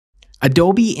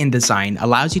Adobe InDesign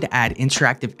allows you to add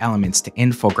interactive elements to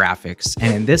infographics,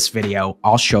 and in this video,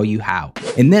 I'll show you how.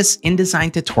 In this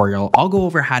InDesign tutorial, I'll go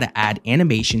over how to add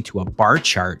animation to a bar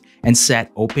chart and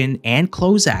set open and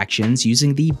close actions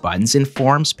using the Buttons and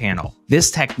Forms panel. This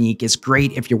technique is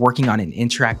great if you're working on an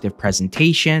interactive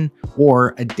presentation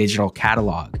or a digital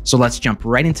catalog. So let's jump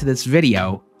right into this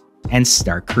video and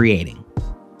start creating.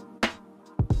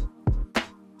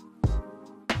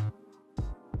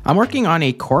 I'm working on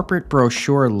a corporate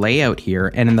brochure layout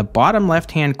here, and in the bottom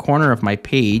left-hand corner of my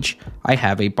page, I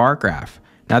have a bar graph.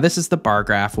 Now this is the bar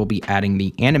graph we'll be adding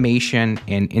the animation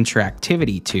and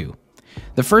interactivity to.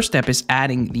 The first step is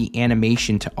adding the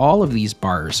animation to all of these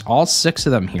bars, all 6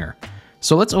 of them here.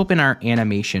 So let's open our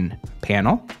animation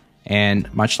panel,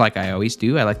 and much like I always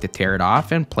do, I like to tear it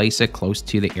off and place it close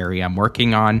to the area I'm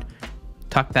working on.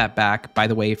 Tuck that back. By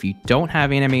the way, if you don't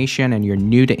have animation and you're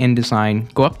new to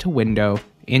InDesign, go up to Window,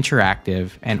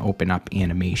 Interactive, and open up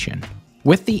animation.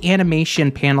 With the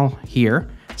animation panel here,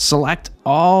 select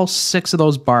all 6 of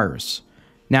those bars.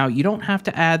 Now you don't have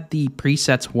to add the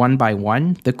presets one by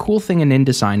one. The cool thing in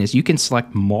InDesign is you can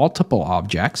select multiple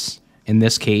objects, in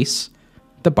this case,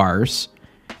 the bars,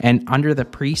 and under the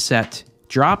preset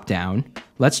drop-down,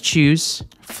 let's choose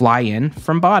fly in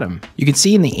from bottom. You can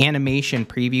see in the animation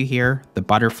preview here, the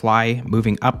butterfly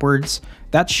moving upwards.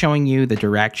 That's showing you the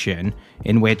direction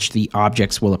in which the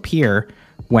objects will appear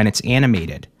when it's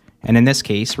animated. And in this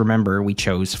case, remember, we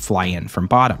chose fly in from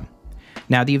bottom.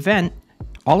 Now the event,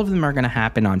 all of them are going to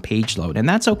happen on page load, and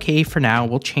that's okay for now.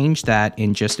 We'll change that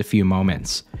in just a few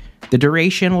moments. The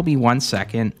duration will be 1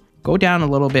 second. Go down a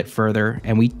little bit further,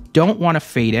 and we don't want to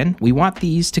fade in. We want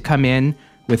these to come in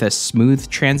with a smooth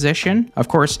transition. Of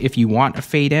course, if you want a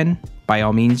fade in, by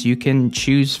all means, you can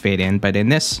choose fade in, but in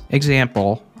this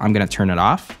example, I'm going to turn it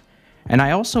off. And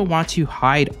I also want to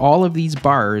hide all of these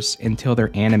bars until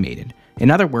they're animated.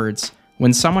 In other words,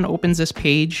 when someone opens this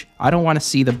page, I don't want to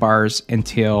see the bars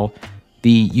until the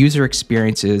user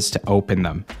experiences to open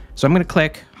them. So I'm going to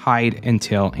click hide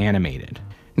until animated.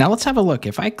 Now let's have a look.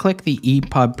 If I click the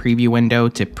EPUB preview window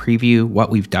to preview what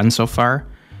we've done so far,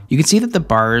 you can see that the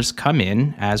bars come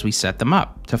in as we set them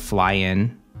up to fly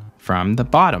in from the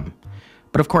bottom.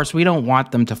 But of course, we don't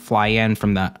want them to fly in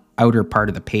from the outer part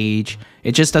of the page.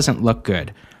 It just doesn't look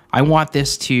good. I want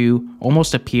this to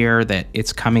almost appear that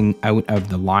it's coming out of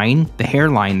the line, the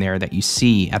hairline there that you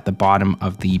see at the bottom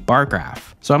of the bar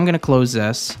graph. So I'm going to close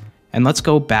this, and let's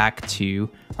go back to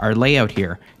our layout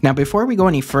here. Now, before we go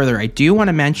any further, I do want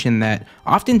to mention that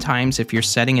oftentimes if you're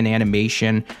setting an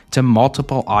animation to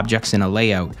multiple objects in a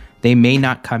layout, they may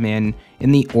not come in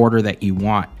the order that you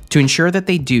want. To ensure that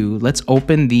they do, let's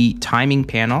open the timing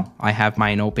panel. I have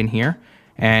mine open here.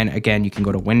 And again, you can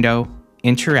go to Window,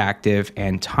 Interactive,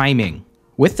 and Timing.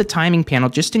 With the timing panel,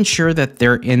 just ensure that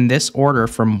they're in this order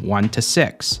from 1 to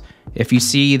 6. If you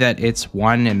see that it's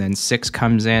 1 and then 6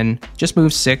 comes in, just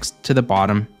move 6 to the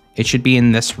bottom. It should be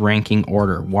in this ranking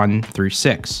order, 1 through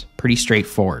 6. Pretty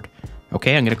straightforward.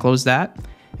 Okay, I'm going to close that,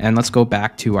 and let's go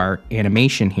back to our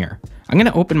animation here. I'm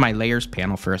going to open my layers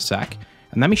panel for a sec,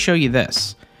 and let me show you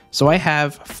this. So I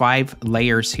have 5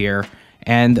 layers here,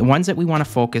 and the ones that we want to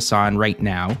focus on right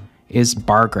now is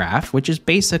bar graph, which is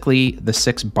basically the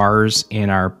 6 bars in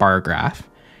our bar graph,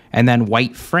 and then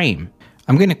white frame.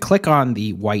 I'm going to click on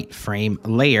the white frame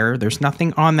layer. There's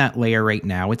nothing on that layer right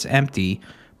now. It's empty,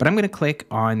 but I'm going to click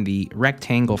on the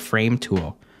rectangle frame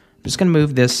tool. I'm just going to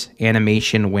move this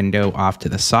animation window off to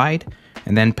the side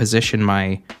and then position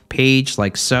my page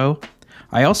like so.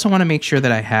 I also want to make sure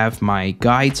that I have my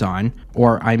guides on,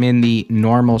 or I'm in the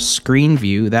normal screen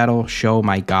view. That'll show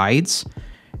my guides.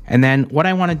 And then what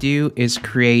I want to do is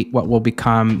create what will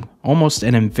become almost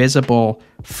an invisible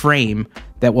frame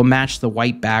that will match the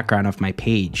white background of my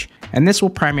page. And this will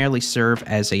primarily serve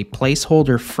as a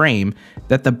placeholder frame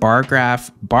that the bar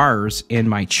graph bars in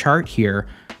my chart here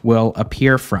will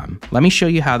appear from. Let me show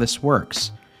you how this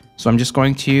works. So I'm just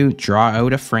going to draw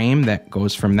out a frame that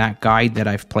goes from that guide that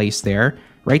I've placed there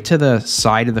right to the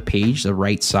side of the page, the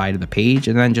right side of the page,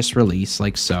 and then just release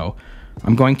like so.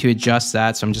 I'm going to adjust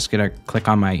that, so I'm just going to click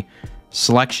on my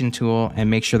selection tool and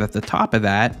make sure that the top of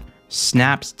that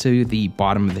snaps to the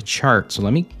bottom of the chart. So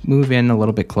let me move in a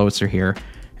little bit closer here,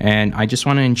 and I just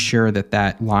want to ensure that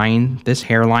that line, this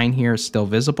hairline here, is still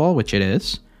visible, which it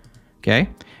is. Okay,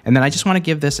 and then I just want to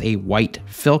give this a white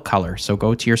fill color. So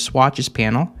go to your swatches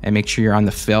panel and make sure you're on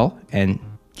the fill and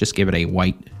just give it a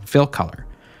white fill color.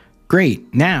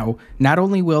 Great. Now, not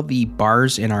only will the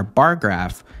bars in our bar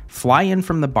graph fly in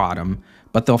from the bottom,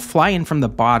 but they'll fly in from the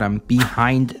bottom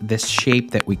behind this shape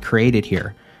that we created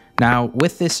here. Now,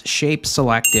 with this shape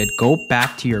selected, go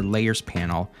back to your layers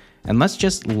panel and let's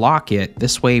just lock it.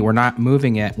 This way we're not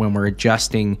moving it when we're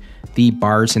adjusting the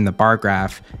bars in the bar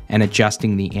graph and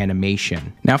adjusting the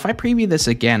animation. Now if I preview this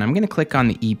again, I'm going to click on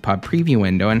the EPUB preview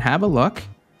window and have a look.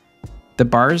 The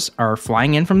bars are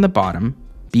flying in from the bottom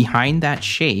behind that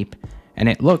shape, and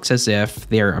it looks as if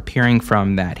they're appearing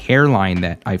from that hairline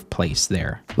that I've placed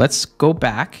there. Let's go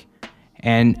back,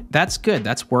 and that's good.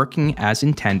 That's working as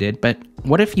intended, but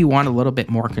what if you want a little bit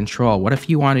more control? What if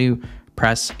you want to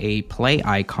press a play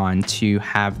icon to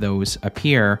have those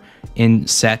appear in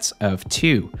sets of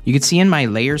 2? You can see in my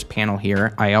layers panel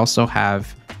here, I also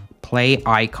have play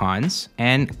icons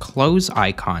and close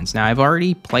icons. Now I've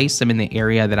already placed them in the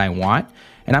area that I want,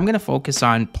 and I'm gonna focus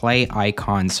on play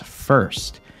icons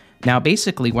first. Now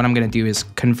basically what I'm gonna do is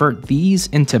convert these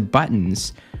into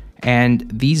buttons, and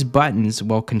these buttons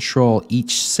will control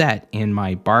each set in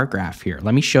my bar graph here.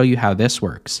 Let me show you how this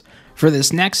works. For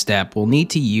this next step, we'll need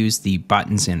to use the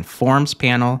buttons and forms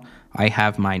panel. I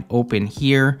have mine open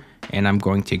here, and I'm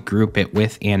going to group it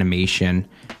with animation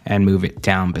and move it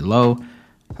down below.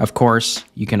 Of course,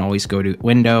 you can always go to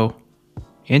Window,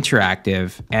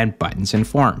 Interactive, and Buttons and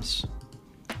Forms.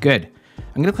 Good.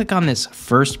 I'm gonna click on this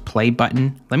first play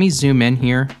button. Let me zoom in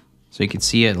here so you can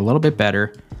see it a little bit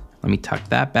better. Let me tuck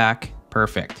that back.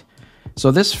 Perfect.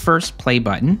 So this first play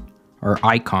button, or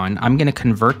icon, I'm gonna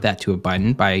convert that to a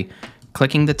button by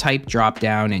clicking the type drop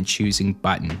down and choosing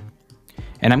button.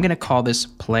 And I'm gonna call this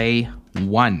play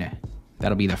 1.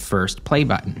 That'll be the first play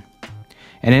button.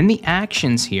 And in the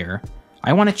actions here,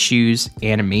 I wanna choose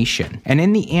animation. And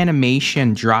in the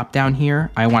animation drop down here,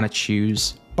 I wanna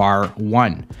choose bar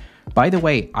 1. By the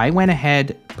way, I went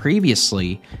ahead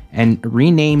previously and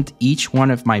renamed each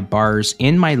one of my bars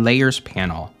in my layers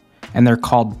panel, and they're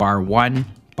called bar 1,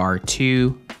 bar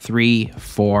 2, 3,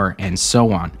 4, and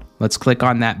so on. Let's click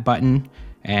on that button,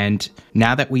 and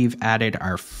now that we've added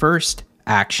our first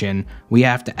action, we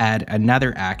have to add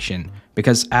another action,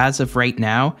 because as of right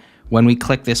now, when we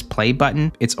click this play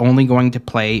button, it's only going to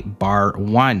play bar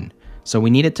 1. So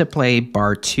we needed to play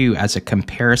bar 2 as a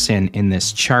comparison in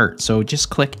this chart. So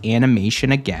just click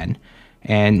animation again,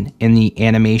 and in the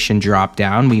animation drop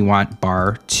down, we want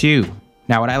bar 2.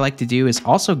 Now what I like to do is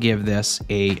also give this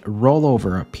a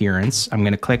rollover appearance. I'm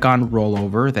gonna click on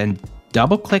rollover, then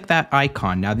double click that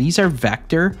icon. Now these are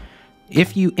vector.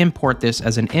 If you import this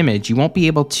as an image, you won't be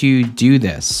able to do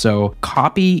this. So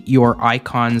copy your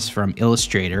icons from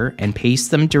Illustrator and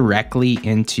paste them directly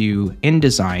into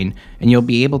InDesign, and you'll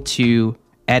be able to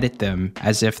edit them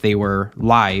as if they were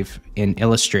live in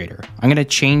Illustrator. I'm gonna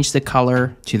change the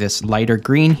color to this lighter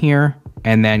green here,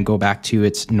 and then go back to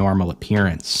its normal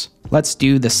appearance. Let's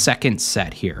do the second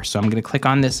set here. So I'm gonna click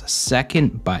on this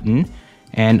second button,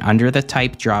 and under the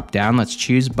type drop down, let's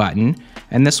choose button,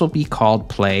 and this will be called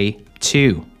play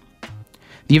 2.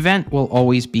 The event will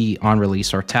always be on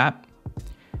release or tap.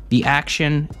 The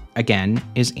action, again,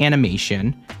 is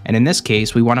animation, and in this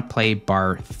case, we want to play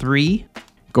bar 3.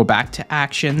 Go back to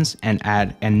actions and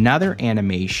add another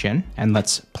animation, and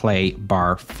let's play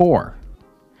bar 4.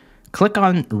 Click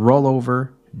on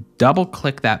rollover, double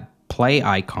click that play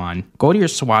icon, go to your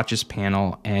swatches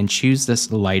panel and choose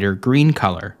this lighter green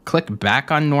color. Click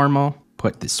back on normal,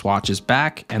 put the swatches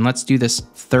back, and let's do this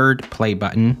third play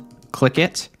button. Click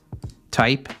it,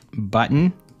 type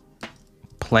button,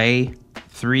 play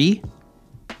 3.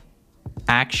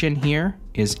 Action here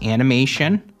is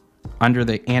animation. Under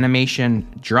the animation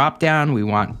drop down, we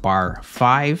want bar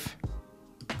 5.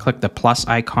 Click the plus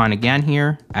icon again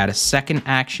here, add a second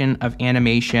action of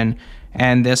animation,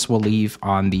 and this will leave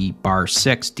on the bar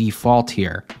 6 default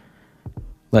here.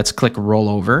 Let's click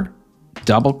rollover,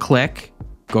 double click,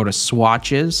 go to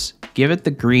swatches, give it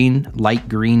the green, light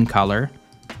green color,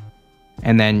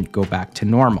 and then go back to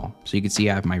normal. So you can see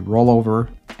I have my rollover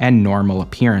and normal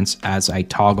appearance as I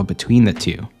toggle between the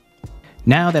two.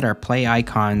 Now that our play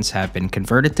icons have been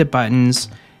converted to buttons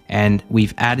and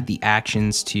we've added the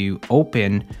actions to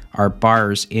open our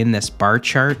bars in this bar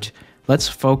chart, let's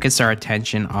focus our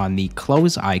attention on the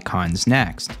close icons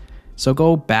next. So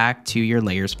go back to your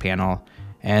layers panel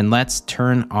and let's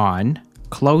turn on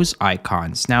close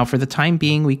icons. Now for the time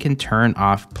being, we can turn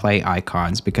off play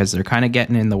icons because they're kind of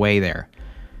getting in the way there.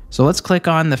 So let's click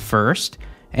on the first,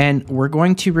 and we're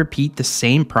going to repeat the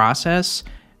same process,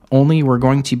 only we're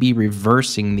going to be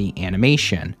reversing the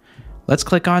animation. Let's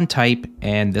click on type,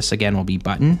 and this again will be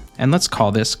button, and let's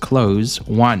call this close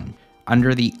 1.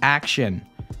 Under the action,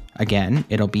 again,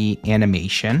 it'll be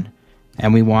animation,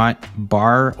 and we want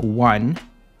bar 1,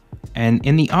 and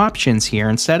in the options here,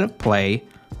 instead of play,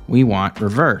 we want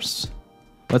reverse.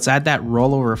 Let's add that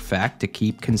rollover effect to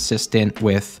keep consistent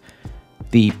with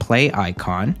the play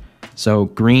icon. So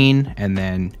green and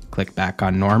then click back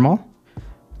on normal.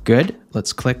 Good.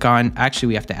 Let's click on, actually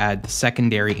we have to add the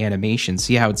secondary animation.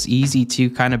 See how it's easy to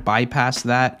kind of bypass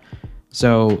that?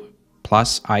 So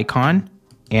plus icon,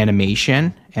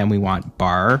 animation, and we want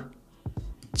bar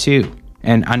 2.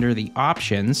 And under the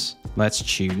options, let's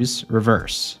choose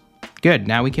reverse. Good,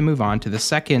 now we can move on to the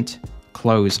second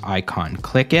close icon.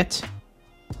 Click it.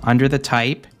 Under the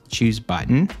type, choose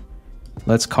button.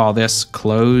 Let's call this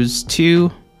close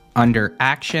 2. Under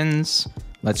actions,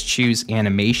 let's choose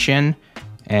animation.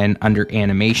 And under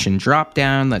animation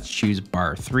dropdown, let's choose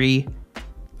bar 3.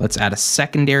 Let's add a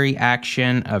secondary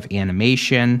action of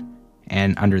animation.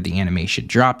 And under the animation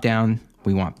dropdown,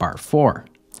 we want bar 4.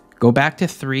 Go back to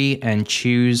 3 and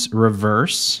choose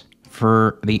reverse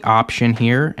for the option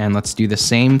here. And let's do the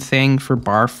same thing for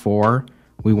bar 4.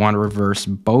 We want to reverse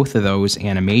both of those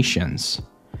animations.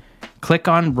 Click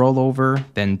on rollover,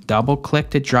 then double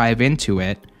click to drive into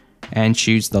it and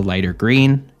choose the lighter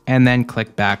green, and then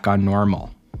click back on normal.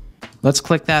 Let's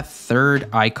click that third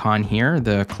icon here,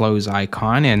 the close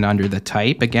icon, and under the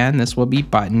type, again, this will be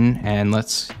button, and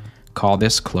let's call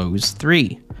this close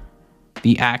 3.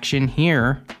 The action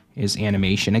here is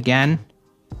animation again,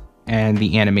 and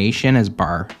the animation is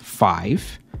bar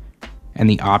 5. And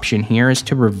the option here is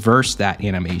to reverse that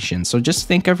animation. So just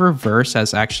think of reverse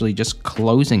as actually just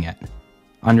closing it.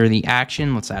 Under the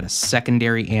action, let's add a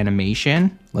secondary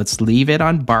animation. Let's leave it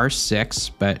on bar 6,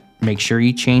 but make sure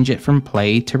you change it from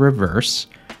play to reverse.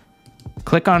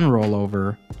 Click on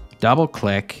rollover, double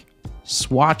click,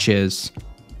 swatches,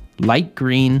 light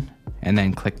green, and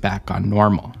then click back on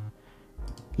normal.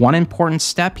 One important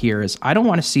step here is I don't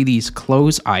want to see these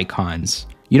close icons.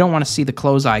 You don't want to see the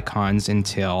close icons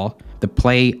until the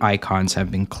play icons have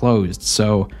been closed.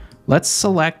 So let's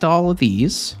select all of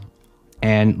these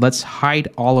and let's hide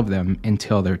all of them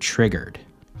until they're triggered.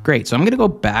 Great, so I'm gonna go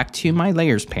back to my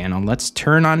layers panel. Let's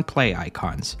turn on play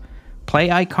icons. Play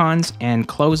icons and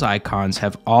close icons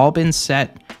have all been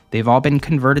set. They've all been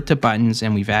converted to buttons,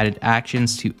 and we've added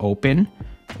actions to open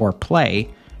or play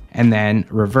and then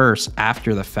reverse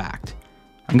after the fact.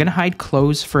 I'm gonna hide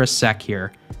close for a sec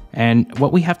here. And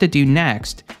what we have to do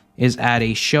next is add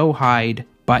a show hide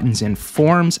buttons and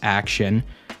forms action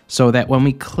so that when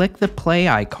we click the play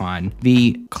icon,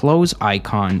 the close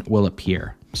icon will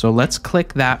appear. So let's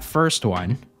click that first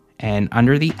one, and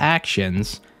under the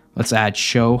actions, let's add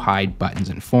show hide buttons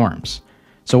and forms.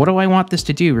 So what do I want this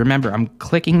to do? Remember, I'm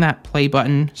clicking that play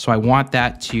button, so I want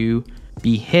that to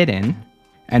be hidden.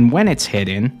 And when it's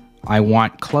hidden, I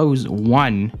want close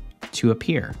 1 to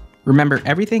appear. Remember,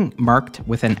 everything marked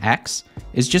with an X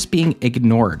is just being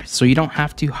ignored, so you don't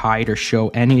have to hide or show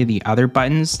any of the other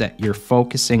buttons that you're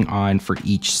focusing on for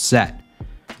each set.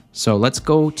 So let's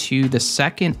go to the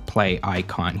second play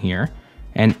icon here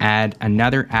and add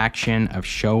another action of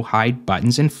show hide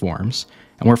buttons and forms,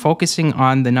 and we're focusing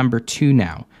on the number 2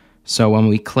 now. So when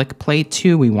we click play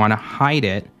 2, we want to hide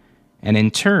it, and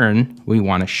in turn, we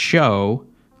want to show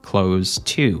close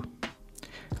 2.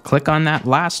 Click on that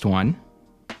last one,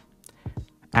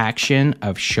 action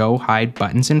of show hide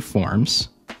buttons and forms,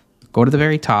 go to the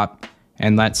very top,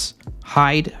 and let's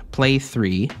hide play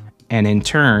 3, and in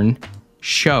turn,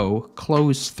 show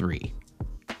close 3.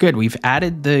 Good, we've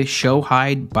added the show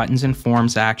hide buttons and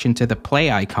forms action to the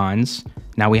play icons.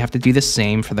 Now we have to do the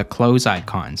same for the close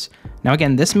icons. Now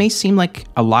again, this may seem like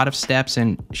a lot of steps,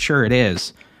 and sure it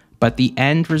is, but the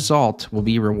end result will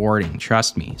be rewarding,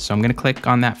 trust me. So I'm gonna click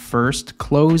on that first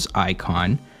close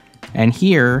icon, and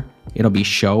here it'll be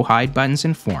show hide buttons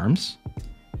and forms.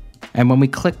 And when we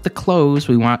click the close,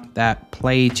 we want that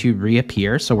play to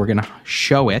reappear. So we're gonna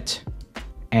show it,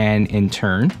 and in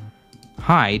turn,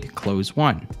 hide close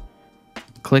 1.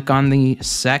 Click on the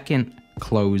second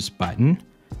close button,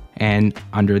 and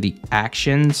under the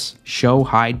actions, show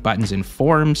hide buttons and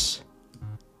forms,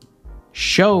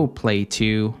 show play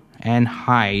 2, and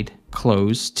hide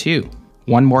close 2.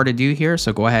 One more to do here,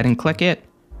 so go ahead and click it.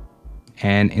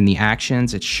 And in the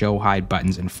actions, it's show hide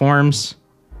buttons and forms.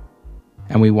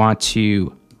 And we want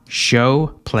to show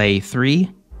play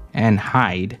 3 and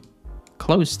hide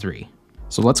close 3.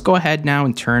 So let's go ahead now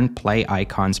and turn play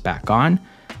icons back on.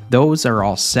 Those are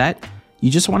all set. You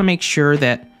just want to make sure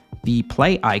that the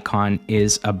play icon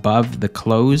is above the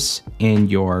close in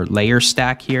your layer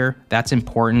stack here. That's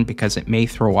important because it may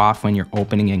throw off when you're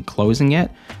opening and closing it.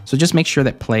 So just make sure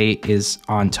that play is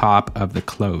on top of the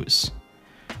close.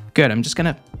 Good, I'm just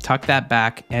gonna tuck that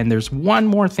back, and there's one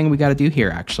more thing we gotta do here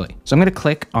actually. So I'm gonna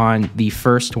click on the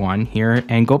first one here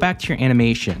and go back to your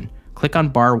animation. Click on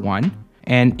bar 1,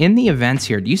 and in the events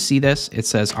here, do you see this? It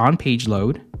says on page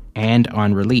load and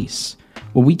on release.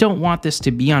 Well, we don't want this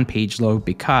to be on page load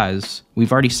because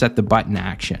we've already set the button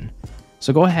action.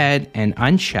 So go ahead and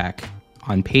uncheck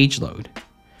on page load.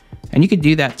 And you could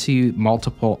do that to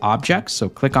multiple objects. So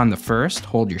click on the first,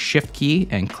 hold your shift key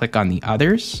and click on the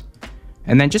others.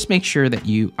 And then just make sure that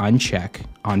you uncheck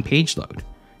on page load.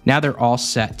 Now they're all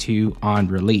set to on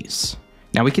release.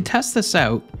 Now we could test this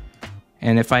out.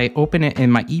 And if I open it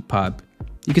in my EPUB,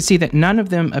 you can see that none of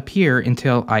them appear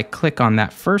until I click on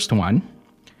that first one.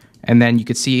 And then you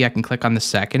can see I can click on the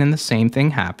second and the same thing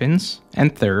happens,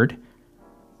 and third.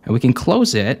 And we can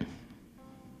close it.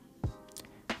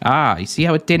 You see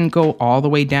how it didn't go all the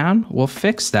way down? We'll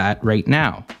fix that right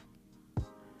now.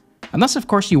 Unless, of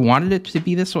course, you wanted it to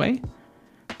be this way.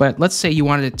 But let's say you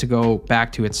wanted it to go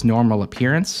back to its normal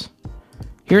appearance.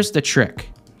 Here's the trick.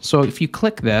 So if you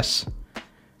click this,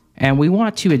 and we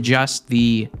want to adjust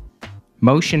the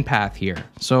motion path here.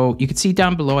 So you can see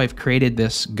down below I've created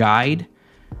this guide.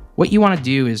 What you want to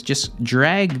do is just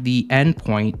drag the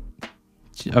endpoint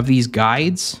of these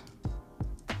guides.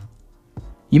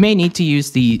 You may need to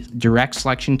use the direct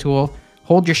selection tool.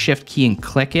 Hold your shift key and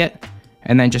click it,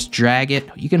 and then just drag it.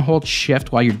 You can hold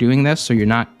shift while you're doing this so you're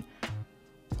not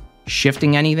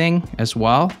shifting anything as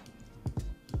well.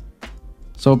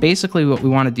 So basically what we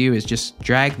want to do is just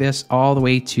drag this all the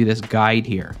way to this guide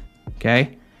here,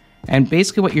 okay? And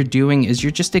basically what you're doing is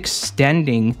you're just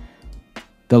extending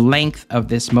the length of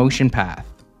this motion path.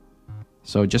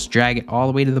 So just drag it all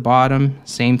the way to the bottom.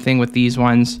 Same thing with these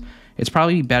ones. It's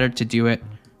probably better to do it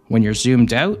when you're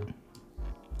zoomed out.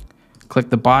 Click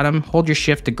the bottom, hold your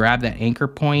shift to grab that anchor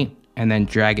point, and then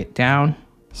drag it down.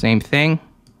 Same thing.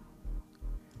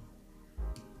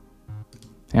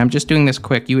 And I'm just doing this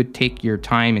quick. You would take your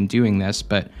time in doing this,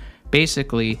 but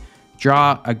basically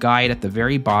draw a guide at the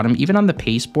very bottom, even on the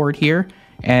pasteboard here.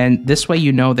 And this way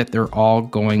you know that they're all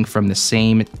going from the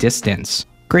same distance.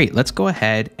 Great, let's go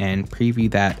ahead and preview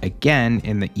that again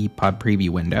in the EPUB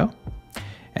preview window.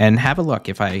 And have a look.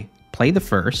 If I play the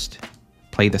first,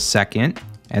 play the second,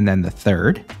 and then the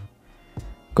third,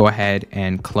 go ahead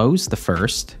and close the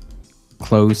first,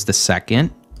 close the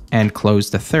second, and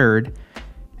close the third.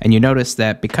 And you notice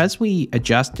that because we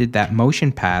adjusted that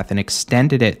motion path and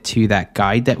extended it to that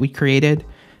guide that we created,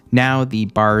 now the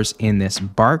bars in this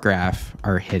bar graph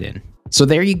are hidden. So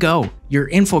there you go. Your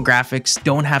infographics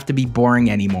don't have to be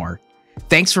boring anymore.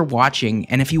 Thanks for watching,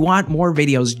 and if you want more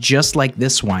videos just like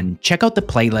this one, check out the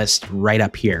playlist right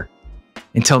up here.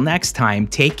 Until next time,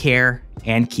 take care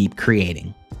and keep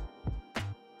creating.